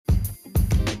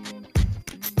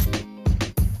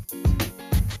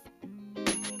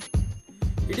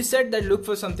It is said that look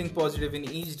for something positive in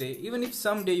each day, even if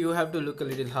someday you have to look a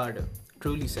little harder.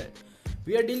 Truly said.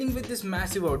 We are dealing with this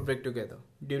massive outbreak together.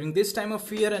 During this time of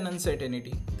fear and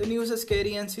uncertainty, the news is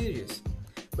scary and serious.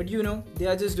 But they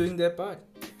are just doing their part.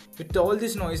 With all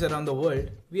this noise around the world,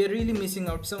 we are really missing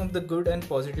out some of the good and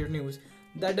positive news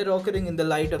that are occurring in the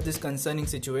light of this concerning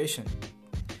situation.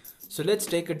 So let's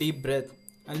take a deep breath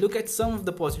and look at some of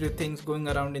the positive things going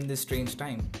around in this strange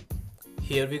time.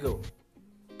 Here we go.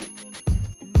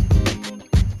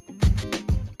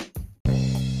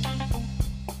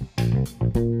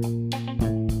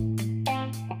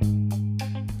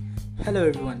 Hello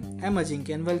everyone, I'm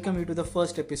Ajinkya and welcome you to the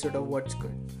first episode of What's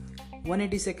Good.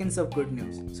 180 seconds of good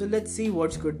news. So let's see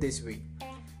what's good this week.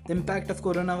 The impact of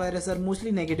coronavirus are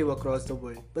mostly negative across the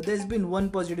world, but there's been one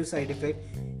positive side effect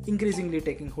increasingly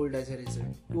taking hold as a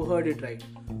result. You heard it right.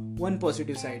 One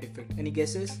positive side effect. Any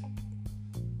guesses?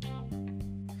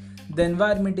 The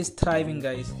environment is thriving,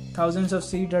 guys. Thousands of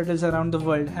sea turtles around the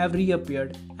world have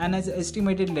reappeared and has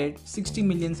estimated laid 60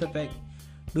 million eggs.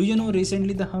 Do you know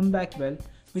recently the humpback whale,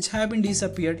 which have been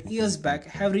disappeared years back,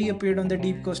 have reappeared on the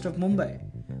deep coast of Mumbai?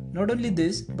 Not only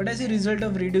this, but as a result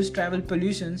of reduced travel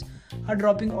pollutions are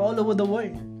dropping all over the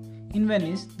world. In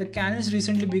Venice, the canals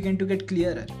recently began to get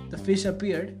clearer. The fish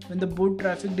appeared when the boat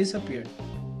traffic disappeared.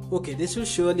 Okay, this will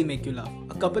surely make you laugh.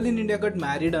 A couple in India got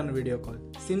married on a video call.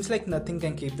 Seems like nothing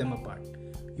can keep them apart.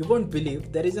 You won't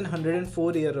believe there is an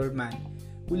 104-year-old man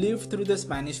who lived through the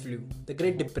Spanish flu, the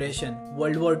Great Depression,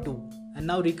 World War II, and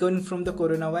now recovering from the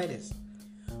coronavirus.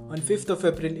 On 5th of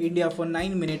April, India for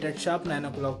 9 minutes at sharp 9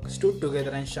 o'clock stood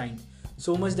together and shined,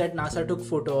 so much that NASA took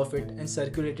photo of it and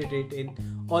circulated it in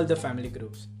all the family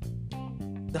groups.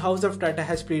 The House of Tata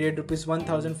has pleaded Rs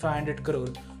 1,500 crore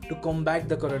to combat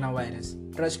the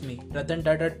coronavirus. Trust me, Ratan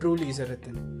Tata truly is a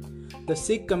Ratan. The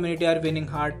Sikh community are winning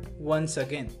heart once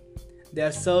again. They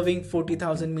are serving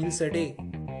 40,000 meals a day.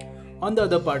 On the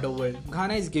other part of the world,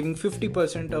 Ghana is giving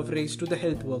 50% of raise to the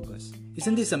health workers.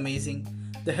 Isn't this amazing?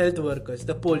 The health workers,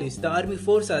 the police, the army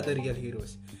force are the real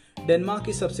heroes. Denmark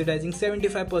is subsidizing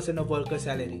 75% of worker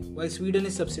salary, while Sweden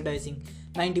is subsidizing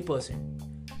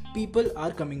 90%. People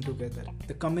are coming together.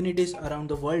 The communities around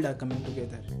the world are coming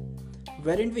together.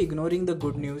 Weren't we ignoring the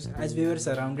good news as we were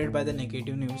surrounded by the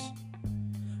negative news?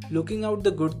 Looking out the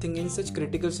good thing in such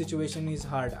critical situation is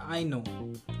hard, I know.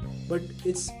 But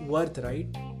it's worth, right?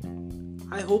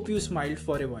 I hope you smiled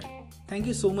for a while. Thank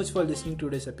you so much for listening to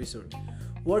today's episode.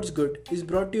 What's Good is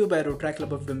brought to you by Rotary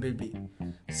Club of Dumbilby.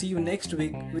 See you next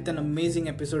week with an amazing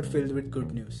episode filled with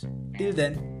good news. Till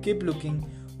then, keep looking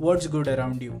what's good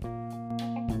around you.